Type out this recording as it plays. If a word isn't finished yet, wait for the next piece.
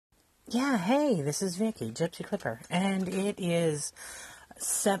Yeah, hey, this is Vicky, Gypsy Clipper, and it is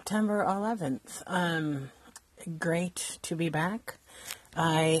September 11th. Great to be back.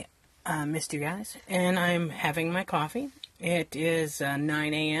 I missed you guys, and I'm having my coffee. It is 9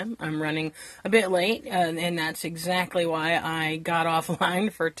 a.m. I'm running a bit late, and that's exactly why I got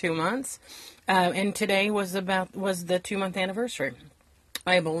offline for 2 months. And today was the 2-month anniversary,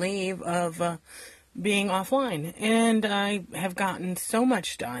 I believe, of being offline, and I have gotten so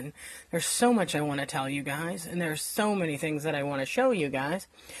much done. There's so much I want to tell you guys, and there's so many things that I want to show you guys,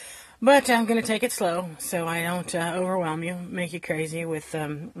 but I'm going to take it slow so I don't overwhelm you, make you crazy with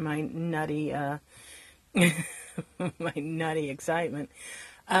my nutty my nutty excitement.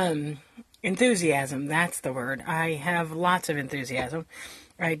 Enthusiasm, that's the word. I have lots of enthusiasm.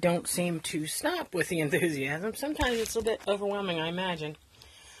 I don't seem to stop with the enthusiasm. Sometimes it's a bit overwhelming, I imagine.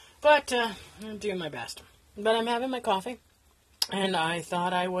 But I'm doing my best. But I'm having my coffee, and I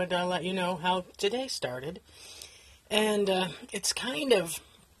thought I would let you know how today started. And it's kind of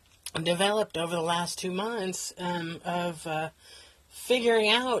developed over the last 2 months of figuring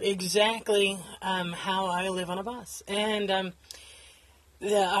out exactly how I live on a bus. And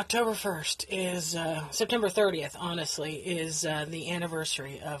the October 1st is, September 30th, honestly, is the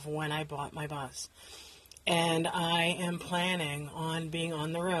anniversary of when I bought my bus. And I am planning on being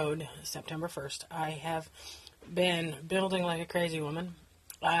on the road September 1st. I have been building like a crazy woman.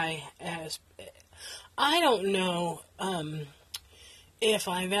 I don't know if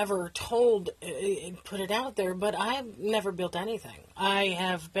I've ever put it out there, but I've never built anything. I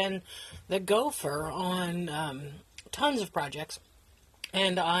have been the gopher on tons of projects,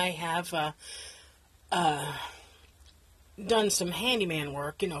 and I have done some handyman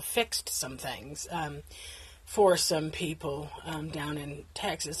work, fixed some things for some people down in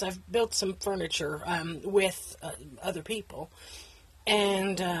Texas. I've built some furniture with other people,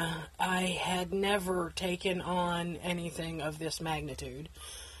 and I had never taken on anything of this magnitude,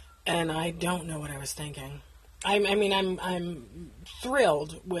 and I don't know what I was thinking. I'm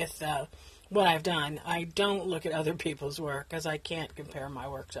thrilled with what I've done. I don't look at other people's work because I can't compare my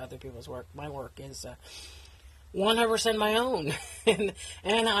work to other people's work. My work is 100% my own, and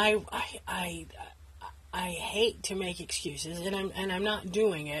I hate to make excuses, and I'm not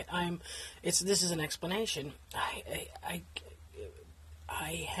doing it. This is an explanation.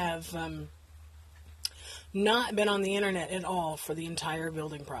 I have not been on the internet at all for the entire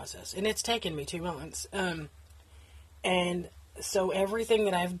building process, and it's taken me 2 months. And so everything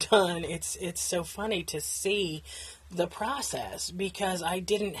that I've done, it's so funny to see the process, because I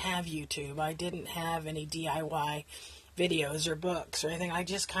didn't have YouTube. I didn't have any DIY videos or books or anything. I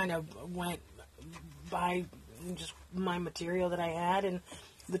just kind of went by just my material that I had and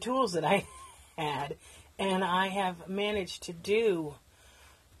the tools that I had, and I have managed to do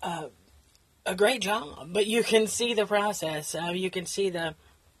a great job. But you can see the process. You can see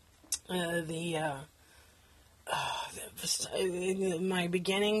my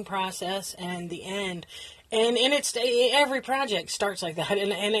beginning process and the end, and it's every project starts like that,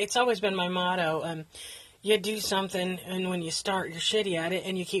 and it's always been my motto. You do something, and when you start, you're shitty at it,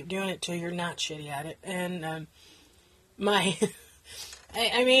 and you keep doing it till you're not shitty at it. And I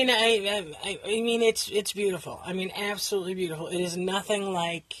mean, it's beautiful. I mean, absolutely beautiful. It is nothing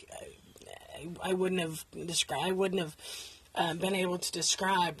like I wouldn't have described. I wouldn't have been able to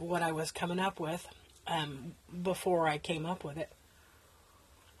describe what I was coming up with before I came up with it.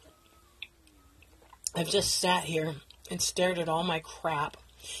 I've just sat here and stared at all my crap,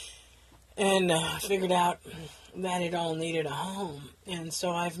 and figured out that it all needed a home. And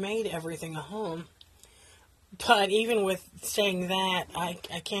so I've made everything a home. But even with saying that, I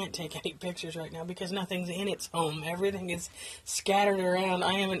can't take any pictures right now because nothing's in its home. Everything is scattered around.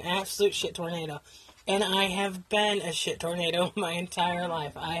 I am an absolute shit tornado. And I have been a shit tornado my entire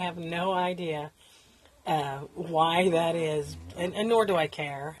life. I have no idea why that is. And nor do I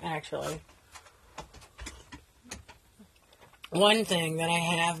care, actually. One thing that I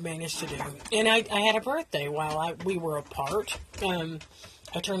have managed to do, and I had a birthday while we were apart. I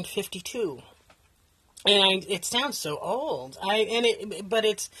turned 52, and it sounds so old.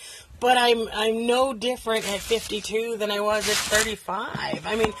 But I'm no different at 52 than I was at 35.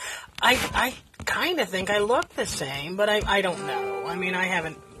 I mean, I kind of think I look the same, but I don't know. I mean,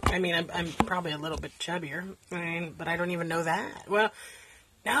 I'm probably a little bit chubbier. But I don't even know that. Well,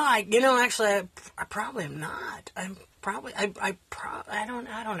 no, actually, I probably am not. I'm probably, I don't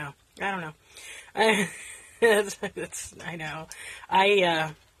know. I know.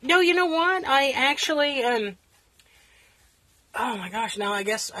 No, you know what? I actually, oh my gosh, now I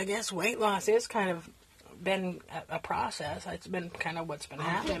guess weight loss is kind of been a process. It's been kind of what's been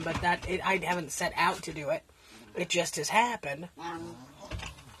happening, but I haven't set out to do it. It just has happened.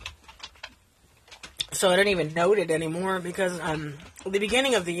 So I don't even note it anymore because the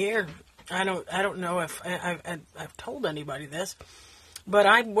beginning of the year, I don't know if I've told anybody this, but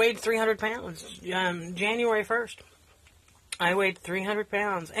I weighed 300 pounds. January 1st, I weighed 300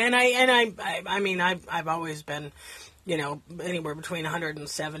 pounds, and I mean I've always been, anywhere between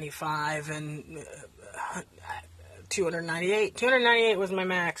 175 and 298. 298 was my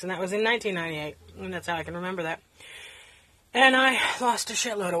max, and that was in 1998, and that's how I can remember that. And I lost a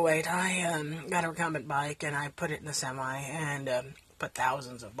shitload of weight. I got a recumbent bike, and I put it in the semi, and put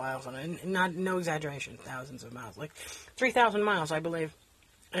thousands of miles on it. No exaggeration, thousands of miles. Like 3,000 miles, I believe.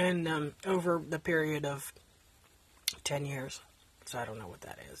 And over the period of 10 years. So I don't know what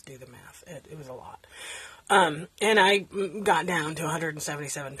that is. Do the math. It was a lot. And I got down to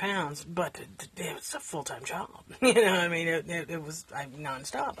 177 pounds, but it's a full-time job. I mean, it was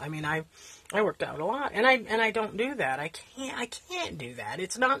nonstop. I mean, I worked out a lot, and I don't do that. I can't do that.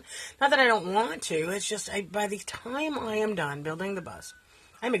 It's not that I don't want to. It's just by the time I am done building the bus,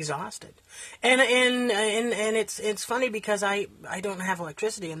 I'm exhausted, and it's funny because I don't have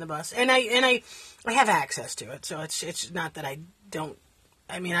electricity in the bus, and I have access to it, so it's not that I don't.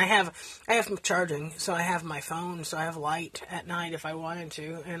 I mean, I have charging, so I have my phone, so I have light at night if I wanted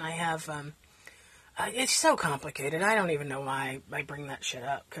to, and I have, it's so complicated. I don't even know why I bring that shit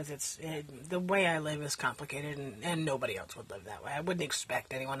up, because the way I live is complicated, and nobody else would live that way. I wouldn't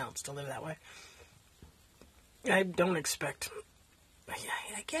expect anyone else to live that way. I don't expect,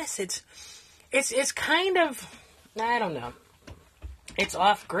 I guess it's kind of, I don't know. It's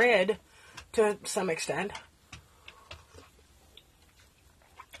off-grid to some extent.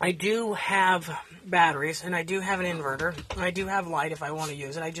 I do have batteries, and I do have an inverter. I do have light if I want to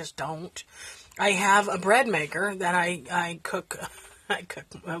use it. I just don't. I have a bread maker that I cook. I cook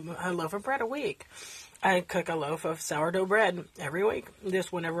a loaf of bread a week. I cook a loaf of sourdough bread every week.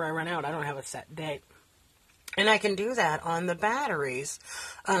 Just whenever I run out. I don't have a set date. And I can do that on the batteries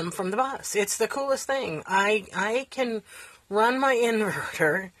from the bus. It's the coolest thing. I can run my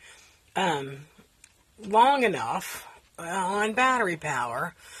inverter long enough on battery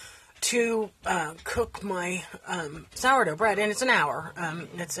power to cook my sourdough bread, and it's an hour.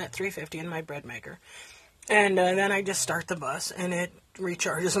 It's at 350 in my bread maker, and then I just start the bus, and it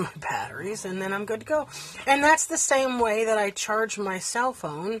recharges my batteries, and then I'm good to go. And that's the same way that I charge my cell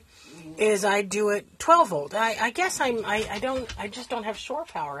phone. Is I do it 12 volt. I guess I just don't have shore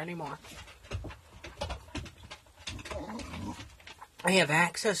power anymore. I have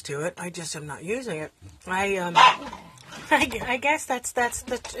access to it. I just am not using it. I guess that's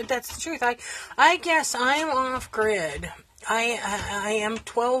the truth. I guess I'm off grid. I am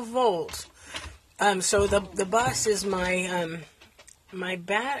 12 volts. So the bus is my my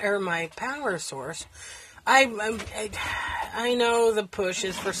power source. I know the push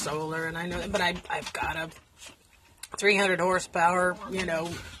is for solar, and I know, but I've got a 300 horsepower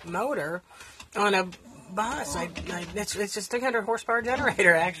motor on a bus. It's just 300 horsepower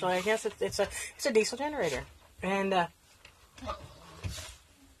generator. Actually, I guess it's a diesel generator, and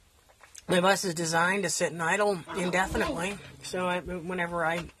my bus is designed to sit and idle indefinitely. So whenever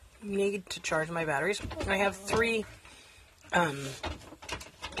I need to charge my batteries, I have three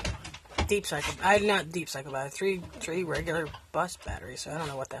three regular bus batteries. So I don't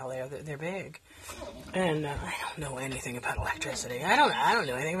know what the hell they are. They're big, and I don't know anything about electricity. I don't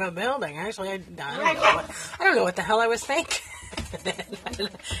know anything about building. Actually, I don't know what the hell I was thinking.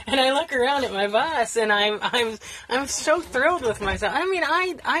 And I look around at my bus, and I'm so thrilled with myself. I mean,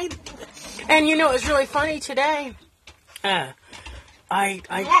 and it was really funny today. I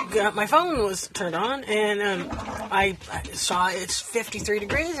got my phone was turned on, and I saw it's 53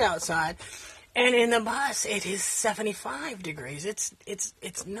 degrees outside, and in the bus it is 75 degrees.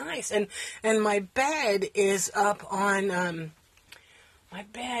 It's nice, and my bed is up on my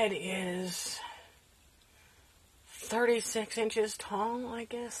bed is 36 inches tall. I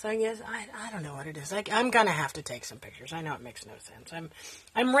guess I don't know what it is. I'm gonna have to take some pictures. I know it makes no sense.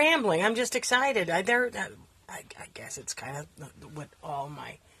 I'm rambling. I'm just excited. I guess it's kind of what all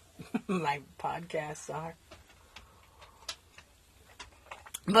my my podcasts are.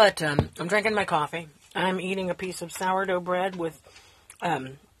 But I'm drinking my coffee. I'm eating a piece of sourdough bread with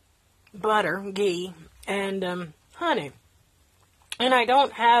butter, ghee, and honey. And I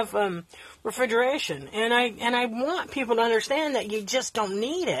don't have refrigeration. And I want people to understand that you just don't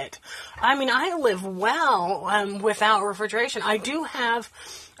need it. I mean, I live well without refrigeration. I do have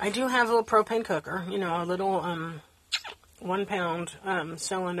a little propane cooker, a little 1 pound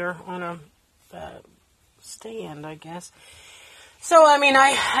cylinder on a stand, I guess. So, I mean,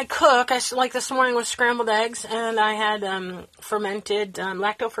 I cook. Like this morning was scrambled eggs, and I had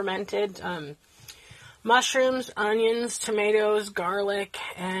lacto-fermented mushrooms, onions, tomatoes, garlic,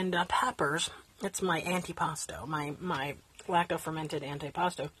 and peppers. It's my antipasto, my lacto-fermented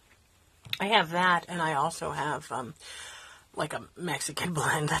antipasto. I have that, and I also have like a Mexican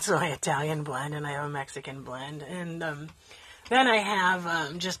blend. That's my Italian blend, and I have a Mexican blend. And then I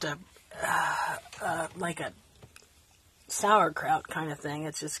have just like a sauerkraut kind of thing.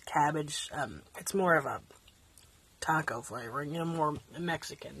 It's just cabbage. It's more of a taco flavor, more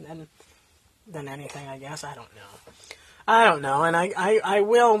Mexican than anything, I guess. I don't know. And I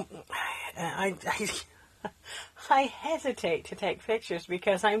will. I hesitate to take pictures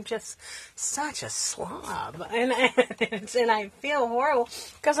because I'm just such a slob, and I feel horrible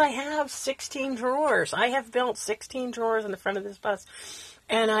because I have 16 drawers. I have built 16 drawers in the front of this bus,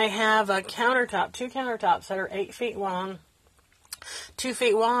 and I have two countertops that are 8 feet long, 2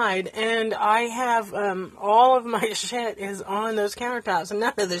 feet wide, and I have all of my shit is on those countertops, and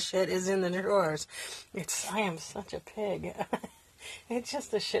none of the shit is in the drawers. I am such a pig. It's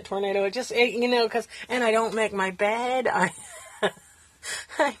just a shit tornado. It just, and I don't make my bed. I'm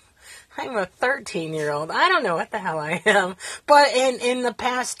a 13-year-old. I don't know what the hell I am. But in the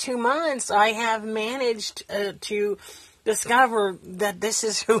past 2 months, I have managed to discover that this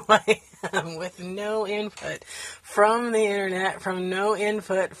is who I am with no input from the internet, from no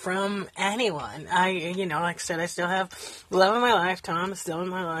input from anyone. Like I said, I still have love of my life. Tom is still in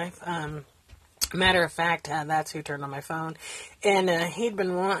my life. Matter of fact, that's who turned on my phone. And he'd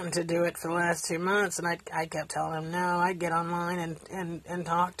been wanting to do it for the last 2 months, and I kept telling him no. I'd get online and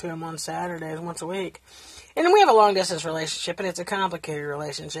talk to him on Saturdays once a week. And we have a long-distance relationship, and it's a complicated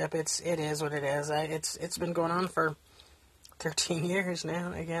relationship. It is what it is. It's been going on for 13 years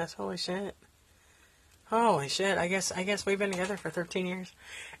now, I guess. Holy shit. I guess we've been together for 13 years.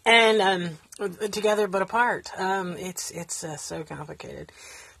 And together but apart. It's so complicated.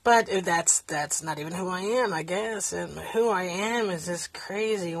 But that's not even who I am, I guess. And who I am is this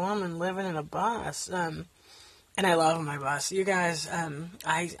crazy woman living in a bus. And I love my bus. You guys,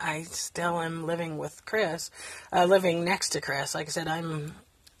 I still am living with Chris, living next to Chris. Like I said,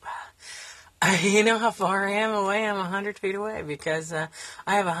 you know how far I am away? I'm 100 feet away because I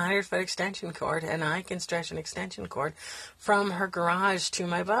have a 100-foot extension cord, and I can stretch an extension cord from her garage to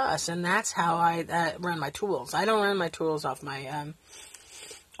my bus. And that's how I run my tools. I don't run my tools off my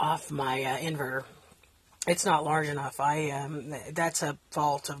inverter. It's not large enough. That's a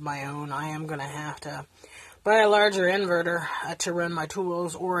fault of my own. I am going to have to buy a larger inverter to run my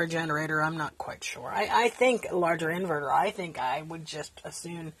tools, or a generator. I'm not quite sure. I think a larger inverter. I think I would just as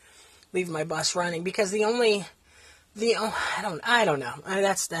soon leave my bus running because I don't know. I don't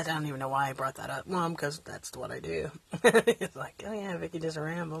even know why I brought that up. Well, because that's what I do. It's like, oh yeah, Vicky just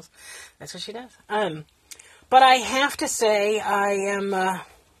rambles. That's what she does. But I have to say, I am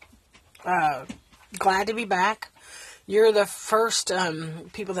glad to be back. You're the first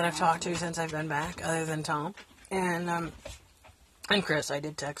people that I've talked to since I've been back, other than Tom. And Chris. I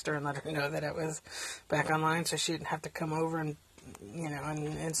did text her and let her know that it was back online, so she didn't have to come over and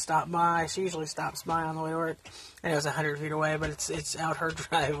stop by. She usually stops by on the way to work. I know it's 100 feet away, but it's out her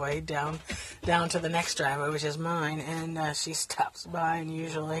driveway down to the next driveway, which is mine. And she stops by and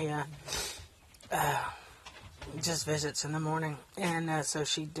usually just visits in the morning. And so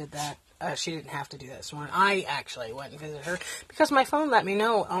she did that. She didn't have to do that this morning. I actually went and visited her because my phone let me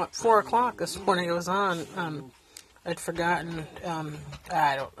know at 4 o'clock this morning it was on. I'd forgotten.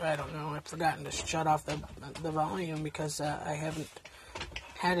 I don't know. I'd forgotten to shut off the volume because I haven't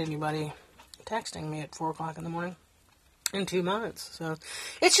had anybody texting me at 4 o'clock in the morning in 2 months. So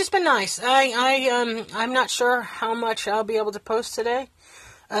it's just been nice. I'm not sure how much I'll be able to post today.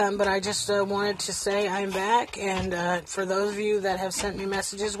 But I just wanted to say I'm back, and for those of you that have sent me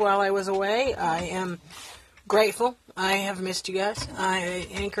messages while I was away, I am grateful. I have missed you guys.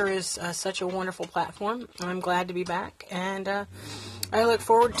 Anchor is such a wonderful platform. I'm glad to be back, and I look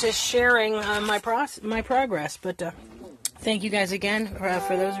forward to sharing my progress. But thank you guys again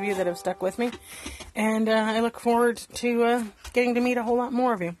for those of you that have stuck with me, and I look forward to getting to meet a whole lot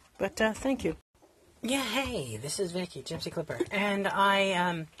more of you. But thank you. Yeah, hey, this is Vicky, Gypsy Clipper, and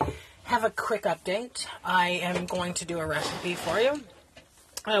I have a quick update. I am going to do a recipe for you.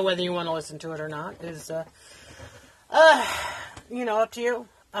 Whether you want to listen to it or not is, up to you.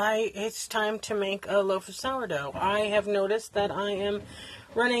 It's time to make a loaf of sourdough. I have noticed that I am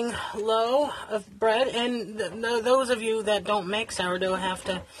running low of bread, and those of you that don't make sourdough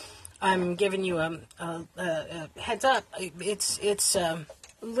I'm giving you a heads up. It's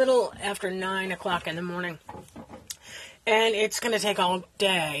little after 9 o'clock in the morning. And it's going to take all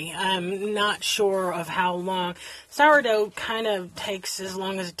day. I'm not sure of how long. Sourdough kind of takes as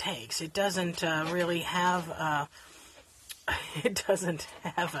long as it takes. It doesn't really have a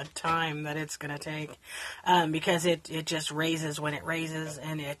time that it's going to take, because it just raises when it raises,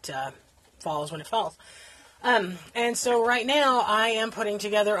 and it falls when it falls. And so right now I am putting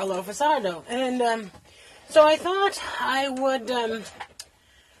together a loaf of sourdough. And so I thought I would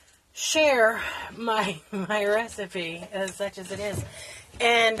share my recipe, as such as it is.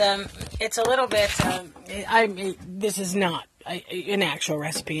 And it's a little bit, this is not an actual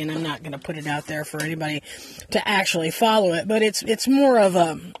recipe, and I'm not going to put it out there for anybody to actually follow it, but it's more of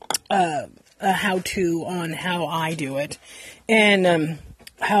a how-to on how I do it, and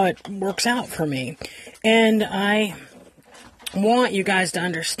how it works out for me. And I want you guys to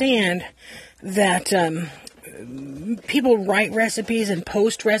understand that people write recipes and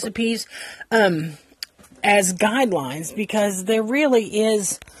post recipes as guidelines, because there really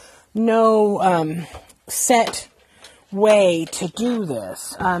is no set way to do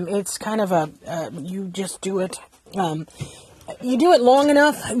this. It's kind of you just do it, you do it long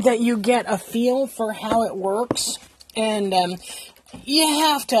enough that you get a feel for how it works, and you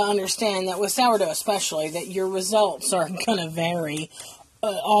have to understand that with sourdough especially, that your results are going to vary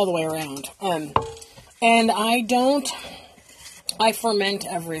all the way around. And I ferment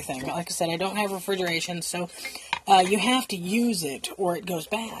everything. Like I said, I don't have refrigeration, so you have to use it or it goes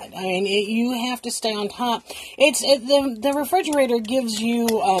bad. I mean, you have to stay on top. The refrigerator gives you,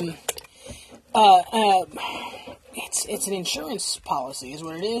 it's an insurance policy is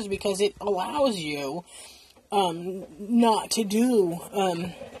what it is, because it allows you not to do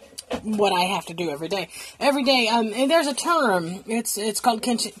what I have to do every day. Every day, and there's a term, it's called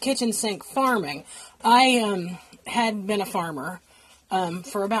kitchen sink farming. I had been a farmer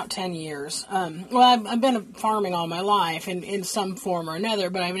for about 10 years. Well, I've been farming all my life in some form or another,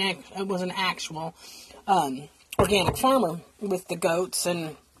 but I was an actual organic farmer with the goats,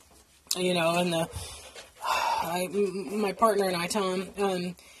 and and my partner and I, Tom,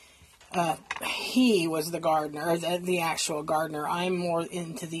 he was the gardener, the actual gardener. I'm more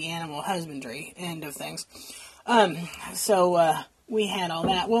into the animal husbandry end of things. So we had all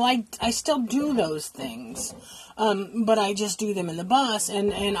that. Well, I still do those things, but I just do them in the bus,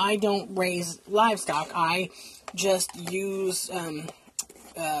 and I don't raise livestock. I just use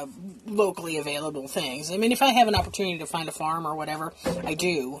locally available things. I mean, if I have an opportunity to find a farm or whatever, I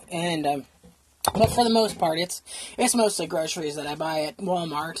do. And but for the most part, it's mostly groceries that I buy at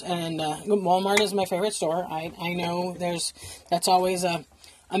Walmart, and Walmart is my favorite store. I know that's always a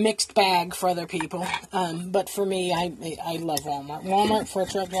mixed bag for other people, but for me, I love Walmart. Walmart for a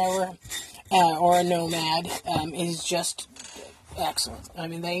truck driver or a nomad is just excellent. I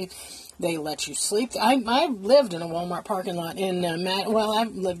mean, they let you sleep. I've lived in a Walmart parking lot in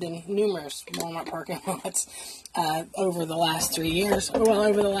I've lived in numerous Walmart parking lots over the last 3 years. Well,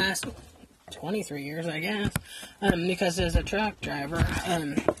 over the last 23 years, I guess, because as a truck driver,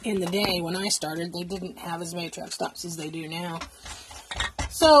 in the day when I started, they didn't have as many truck stops as they do now.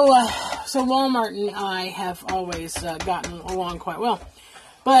 So Walmart and I have always gotten along quite well.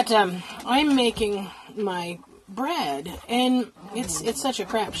 But I'm making my bread, and it's such a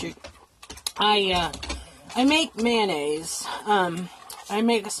crapshoot. I make mayonnaise. I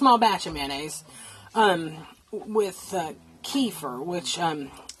make a small batch of mayonnaise with kefir, which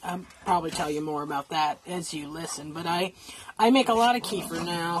I'll probably tell you more about that as you listen. But I make a lot of kefir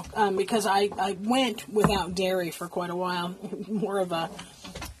now because I went without dairy for quite a while. More of a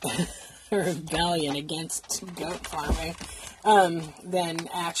rebellion against goat farming than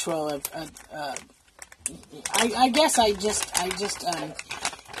actual. I guess I just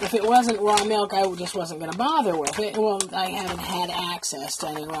if it wasn't raw milk, I just wasn't going to bother with it. Well, I haven't had access to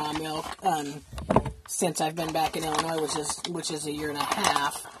any raw milk since I've been back in Illinois, which is a year and a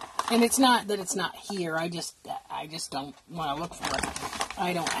half. And it's not that it's not here. I just don't want to look for it.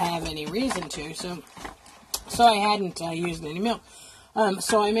 I don't have any reason to. So I hadn't used any milk.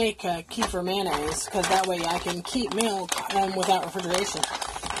 So I make kefir mayonnaise, because that way I can keep milk without refrigeration.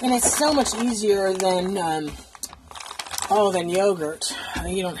 And it's so much easier than yogurt.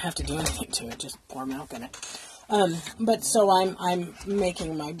 You don't have to do anything to it, just pour milk in it. But so I'm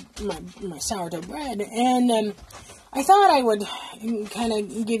making my sourdough bread, and I thought I would kind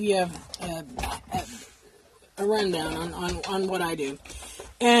of give you a rundown on what I do.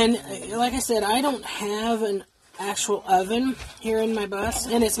 And like I said, I don't have an actual oven here in my bus,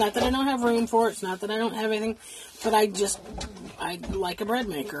 and it's not that I don't have room for it. It's not that I don't have anything, but I like a bread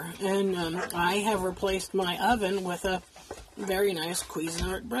maker, and I have replaced my oven with a very nice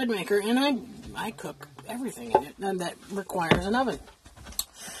Cuisinart bread maker, and I cook everything in it that requires an oven.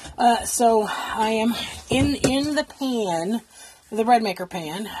 So I am in the pan, the bread maker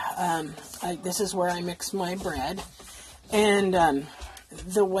pan. This is where I mix my bread, and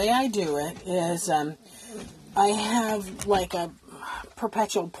the way I do it is I have like a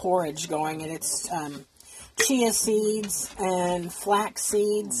perpetual porridge going, and it's chia seeds and flax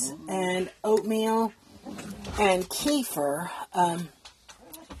seeds and oatmeal and kefir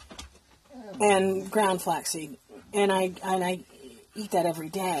and ground flaxseed, and I eat that every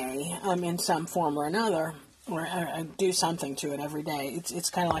day in some form or another, or I do something to it every day. It's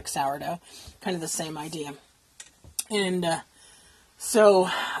kind of like sourdough, kind of the same idea, and so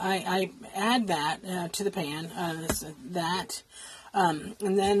I add that to the pan,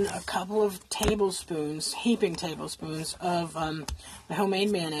 and then a couple of tablespoons, heaping tablespoons of the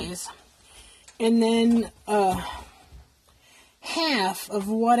homemade mayonnaise, and then half of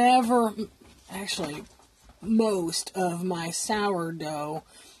whatever, actually most of my sourdough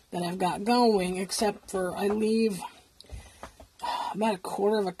that I've got going, except for I leave about a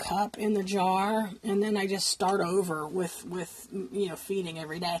quarter of a cup in the jar, and then I just start over with feeding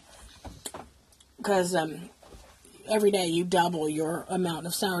every day, because every day you double your amount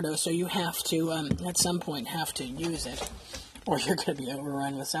of sourdough, so you have to at some point have to use it, or you're going to be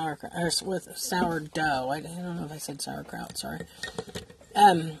overrun with sauerkraut, or with sourdough. I don't know if I said sauerkraut, sorry.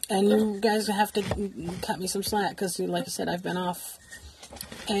 And you guys have to cut me some slack, because like I said, I've been off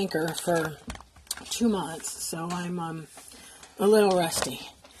anchor for 2 months, so I'm a little rusty.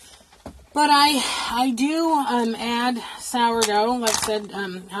 But I do add sourdough, like I said,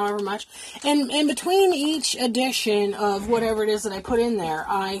 however much. And in between each addition of whatever it is that I put in there,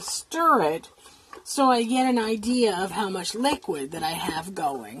 I stir it so I get an idea of how much liquid that I have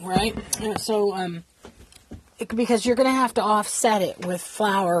going, right? So, because you're going to have to offset it with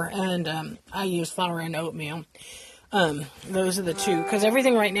flour, and I use flour and oatmeal. Those are the two, because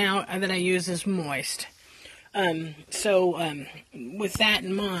everything right now that I use is moist. So with that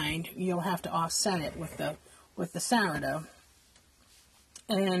in mind, you'll have to offset it with the sourdough.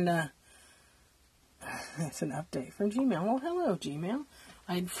 And it's an update from Gmail. Well, hello, Gmail.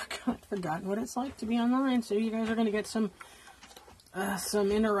 I'd forgotten what it's like to be online, so you guys are going to get some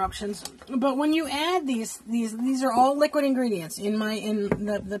interruptions. But when you add these are all liquid ingredients in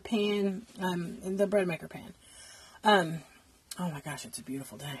the pan, in the bread maker pan. Oh my gosh, it's a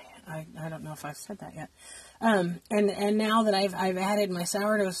beautiful day. I don't know if I've said that yet. And now that I've added my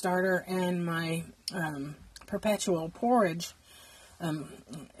sourdough starter and my perpetual porridge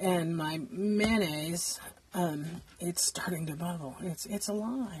and my mayonnaise, it's starting to bubble. It's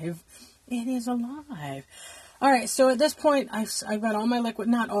alive. It is alive. All right, so at this point, I've got all my liquid,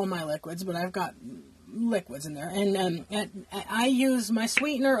 not all my liquids, but I've got liquids in there. And I use my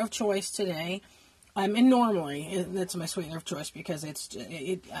sweetener of choice today. And normally, that's my sweetener of choice because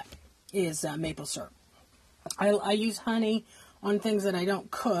it is maple syrup. I use honey on things that I don't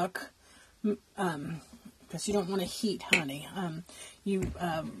cook, because you don't want to heat honey. You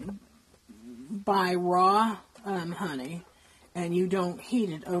buy raw honey, and you don't heat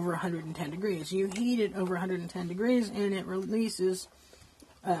it over 110 degrees. You heat it over 110 degrees, and it releases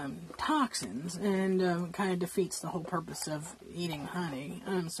toxins, and kind of defeats the whole purpose of eating honey.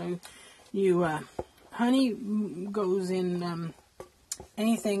 So you honey goes in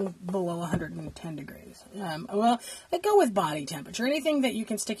anything below 110 degrees. Well, I go with body temperature. Anything that you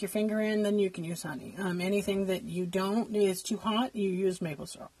can stick your finger in, then you can use honey. Anything that you don't, is too hot, you use maple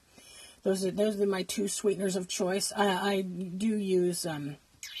syrup. Those are my two sweeteners of choice. I do use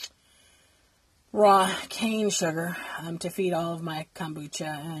raw cane sugar to feed all of my kombucha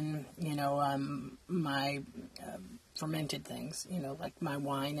and my fermented things, like my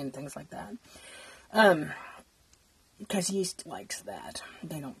wine and things like that. Because yeast likes that.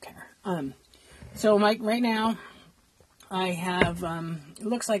 They don't care. So right now, I have, it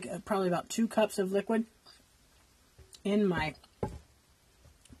looks like probably about 2 cups of liquid in my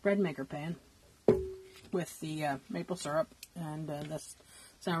bread maker pan with the maple syrup and this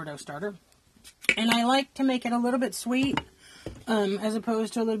sourdough starter. And I like to make it a little bit sweet, as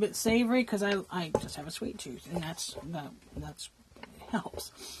opposed to a little bit savory, because I just have a sweet tooth, and that's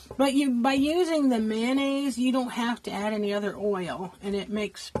helps. But by using the mayonnaise, you don't have to add any other oil, and it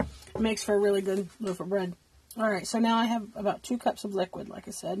makes for a really good loaf of bread. All right, so now I have about 2 cups of liquid, like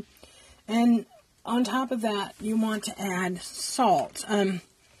I said, and on top of that, you want to add salt,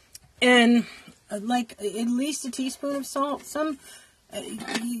 and like at least a teaspoon of salt.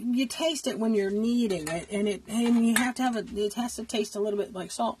 You taste it when you're kneading it, and you have to it has to taste a little bit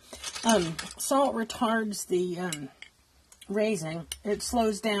like salt. Salt retards the raising, it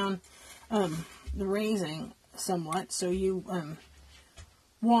slows down the raising somewhat, so you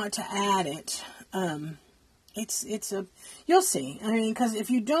want to add it. You'll see. I mean, because if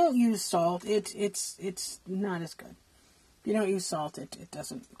you don't use salt, it's not as good. If you don't use salt, it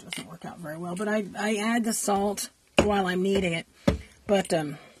doesn't work out very well. But I add the salt while I'm kneading it. But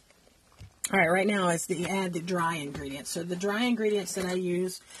all right, right now is add the dry ingredients. So the dry ingredients that I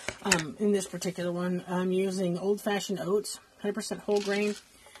use in this particular one, I'm using old-fashioned oats, 100% whole grain,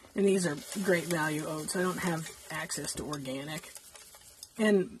 and these are great value oats. I don't have access to organic,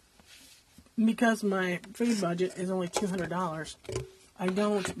 and because my food budget is only $200, I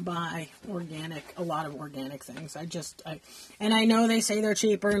don't buy a lot of organic things. And I know they say they're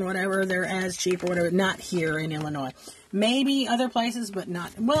cheaper and whatever, they're as cheap or whatever, not here in Illinois. Maybe other places, but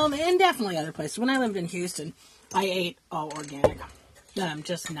not, well, and definitely other places. When I lived in Houston, I ate all organic,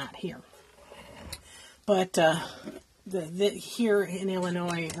 just not here. But here in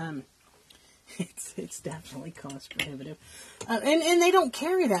Illinois, it's definitely cost prohibitive. And they don't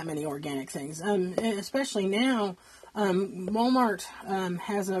carry that many organic things, especially now. Walmart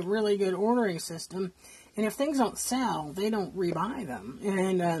has a really good ordering system, and if things don't sell, they don't rebuy them.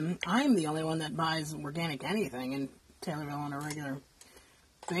 And I'm the only one that buys organic anything in Taylorville on a regular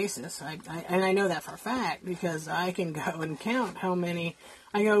basis. And I know that for a fact because I can go and count how many.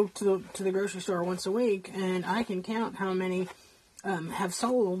 I go to the grocery store once a week, and I can count how many have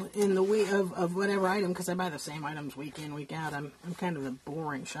sold in the week of whatever item, because I buy the same items week in, week out. I'm kind of a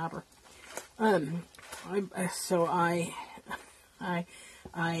boring shopper. So I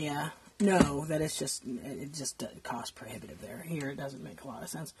know that it's just cost prohibitive there. Here it doesn't make a lot of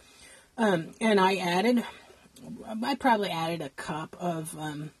sense. And I probably added a cup of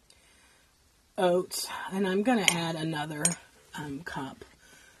oats, and I'm going to add another cup.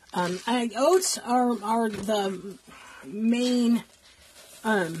 Oats are the main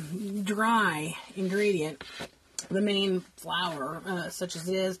dry ingredient, the main flour, such as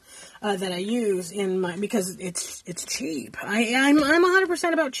it is, that I use because it's cheap. I'm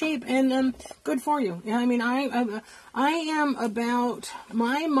 100% about cheap and good for you. I mean, I am about,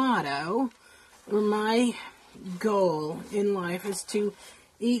 my motto or my goal in life is to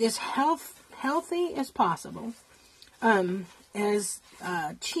eat as healthy as possible, as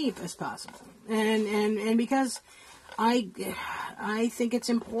cheap as possible, and because I think it's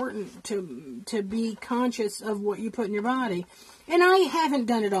important to be conscious of what you put in your body, and I haven't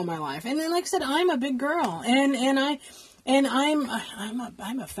done it all my life. And then, like I said, I'm a big girl, and I'm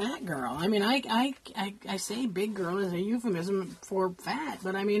a fat girl. I mean, I say big girl as a euphemism for fat,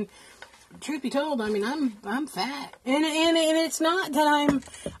 but I mean, truth be told, I mean, I'm fat, and it's not that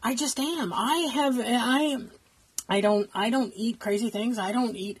I just am. I don't eat crazy things. I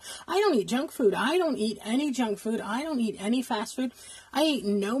don't eat junk food. I don't eat any junk food. I don't eat any fast food. I eat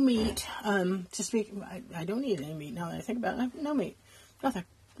no meat. I don't eat any meat now that I think about it. No meat. Nothing.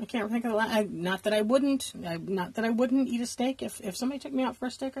 I can't think of the last. Not that I wouldn't eat a steak. If somebody took me out for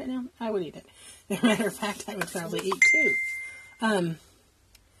a steak right now, I would eat it. As a matter of fact, I would probably eat two.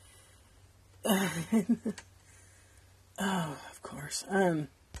 Oh, of course.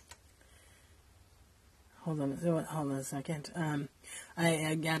 Hold on a second.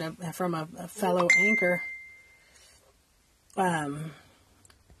 I got from a fellow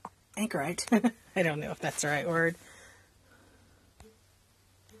anchorite. I don't know if that's the right word.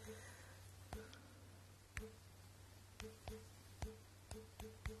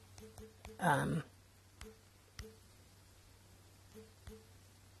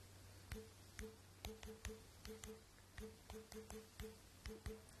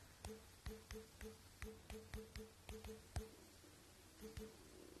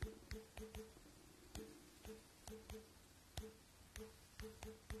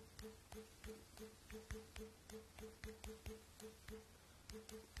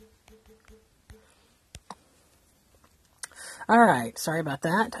 All right, sorry about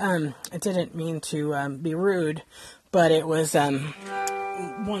that. I didn't mean to be rude, but it was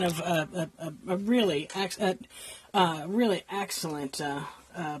one of a really excellent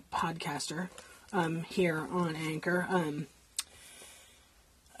podcaster here on Anchor.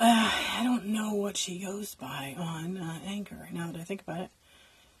 I don't know what she goes by on Anchor now that I think about it.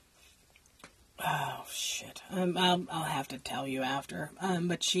 Oh shit! I'll have to tell you after.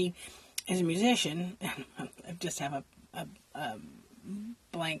 But she is a musician, and I just have a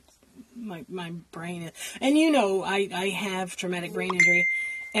blank. My brain is, and you know, I have traumatic brain injury,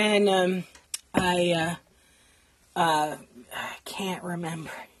 and I can't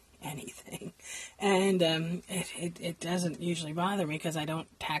remember anything, and it doesn't usually bother me because I don't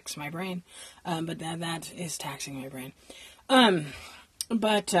tax my brain, but that is taxing my brain.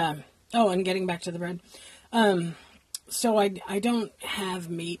 But, oh, and getting back to the bread. So I don't have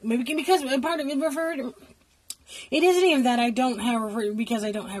meat. Maybe because part of it, it isn't even that I don't have, because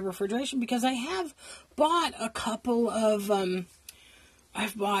I don't have refrigeration, because I have bought a couple of,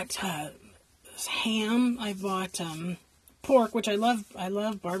 I've bought, ham, I've bought, pork, which I love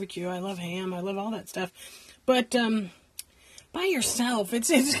barbecue, I love ham, I love all that stuff. But, by yourself,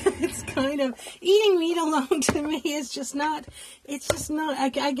 it's kind of, eating meat alone to me is just not,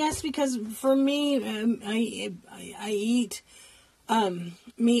 I guess because for me, I eat,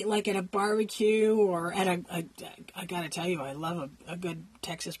 meat like at a barbecue or at I gotta tell you, I love a good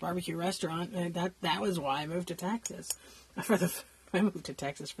Texas barbecue restaurant, and that was why I moved to Texas, I moved to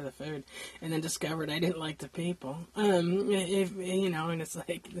Texas for the food, and then discovered I didn't like the people. And it's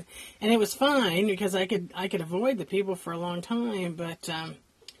like, and it was fine because I could avoid the people for a long time, but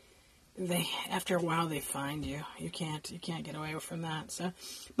after a while they find you. You can't get away from that. So,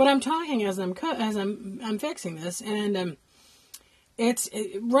 but I'm talking as I'm fixing this, and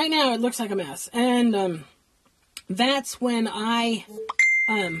right now it looks like a mess, and that's when I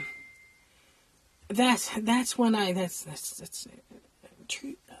that's when I that's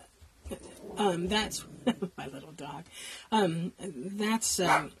true. That's my little dog. That's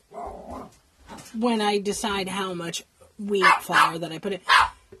when I decide how much wheat flour that I put in,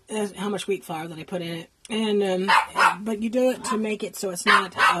 it, and but you do it to make it so it's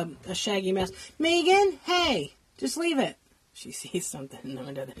not a shaggy mess. Megan, hey, just leave it. She sees something in the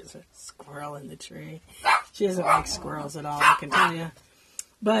window. There's a squirrel in the tree. She doesn't like squirrels at all, I can tell you.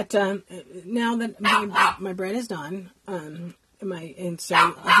 But now that my bread is done, so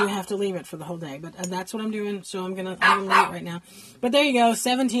you have to leave it for the whole day. But that's what I'm doing. So I'm gonna leave it right now. But there you go,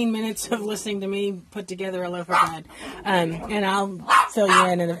 17 minutes of listening to me put together a loaf of bread, and I'll fill you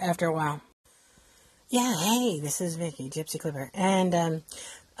in after a while. Yeah, hey, this is Vicky, Gypsy Clipper, and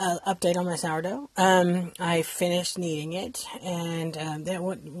update on my sourdough. I finished kneading it, and then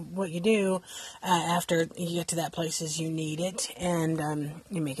what you do after you get to that place is you knead it, and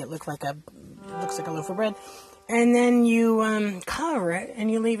you make it looks like a loaf of bread, and then you cover it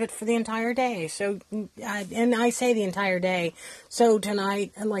and you leave it for the entire day. So, and I say the entire day. So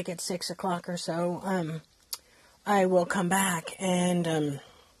tonight, like at 6 o'clock or so, I will come back and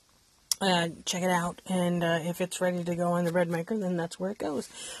check it out, and if it's ready to go on the bread maker, then that's where it goes.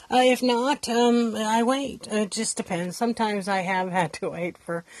 If not, I wait. It just depends. Sometimes I have had to wait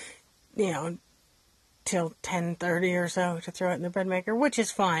for, till 10:30 or so to throw it in the bread maker, which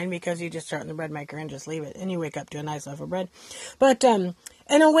is fine because you just throw it in the bread maker and just leave it, and you wake up to a nice loaf of bread. But and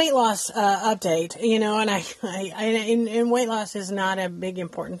a weight loss update, and weight loss is not a big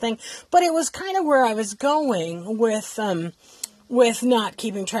important thing, but it was kind of where I was going with not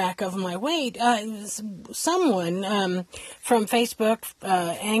keeping track of my weight. Someone from Facebook,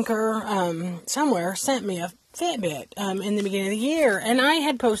 Anchor, somewhere sent me a Fitbit in the beginning of the year, and I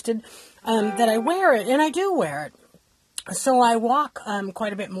had posted that I wear it, and I do wear it. So I walk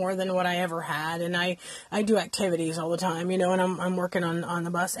quite a bit more than what I ever had, and I do activities all the time, and I'm working on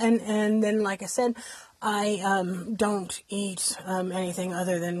the bus, and then, like I said, I don't eat anything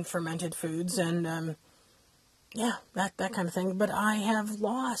other than fermented foods, and yeah, that kind of thing. But I have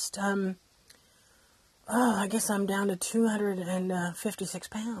lost, I guess I'm down to 256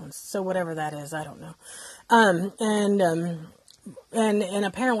 pounds. So whatever that is, I don't know. And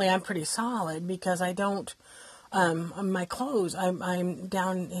apparently I'm pretty solid because I don't, my clothes, I'm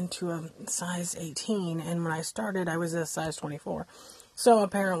down into a size 18. And when I started, I was a size 24. So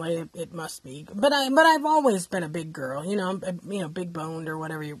apparently it must be, but I've always been a big girl, big boned or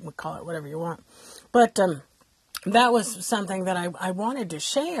whatever you would call it, whatever you want. But, that was something that I wanted to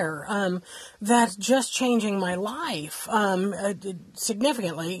share, that's just changing my life,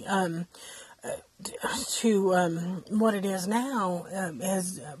 significantly, to, what it is now,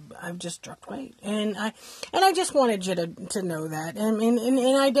 as I've just dropped weight. And I just wanted you to know that. And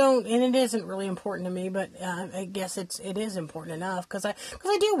I don't, and it isn't really important to me, but, I guess it is important enough, cause I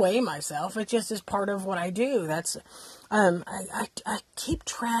do weigh myself. It just is part of what I do. That's, I keep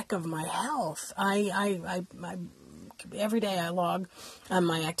track of my health. I every day I log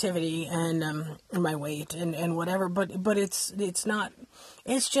my activity and my weight and whatever, but it's not,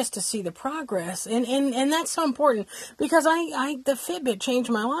 it's just to see the progress, and that's so important because the Fitbit changed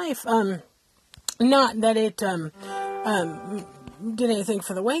my life. Not that it did anything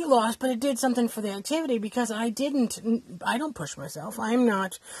for the weight loss, but it did something for the activity because I don't push myself. I'm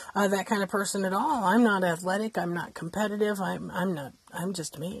not that kind of person at all. I'm not athletic. I'm not competitive. I'm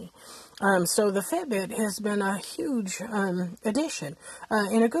just me. So the Fitbit has been a huge addition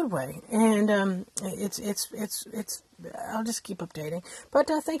in a good way, and it's I'll just keep updating. But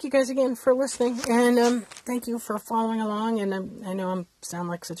thank you guys again for listening, and thank you for following along. And I know I sound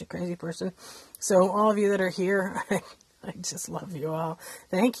like such a crazy person, so all of you that are here, I just love you all.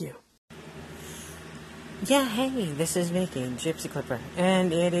 Thank you. Yeah, hey, this is Vicky, Gypsy Clipper,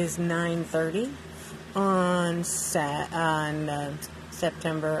 and it is 9:30 on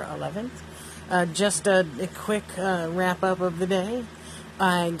September 11th. Just a quick wrap up of the day.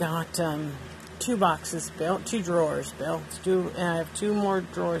 I got 2 boxes built, 2 drawers built. I have 2 more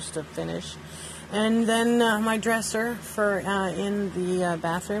drawers to finish, and then my dresser for in the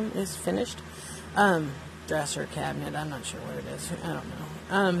bathroom is finished. Dresser cabinet, I'm not sure what it is. I don't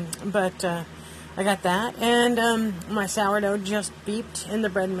know. But I got that, and my sourdough just beeped in the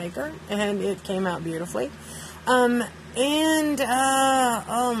bread maker, and it came out beautifully. Oh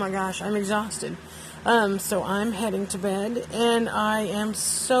my gosh, I'm exhausted. So I'm heading to bed, and I am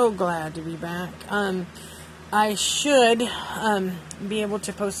so glad to be back. I should be able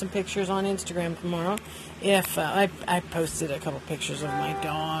to post some pictures on Instagram tomorrow. If I posted a couple pictures of my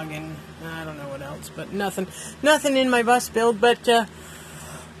dog, and I don't know what else, but nothing in my bus build. But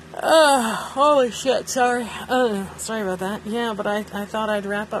holy shit, sorry about that. Yeah, but I thought I'd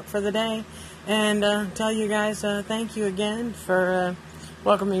wrap up for the day and tell you guys thank you again for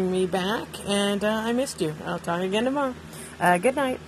welcoming me back, and I missed you. I'll talk again tomorrow. Good night.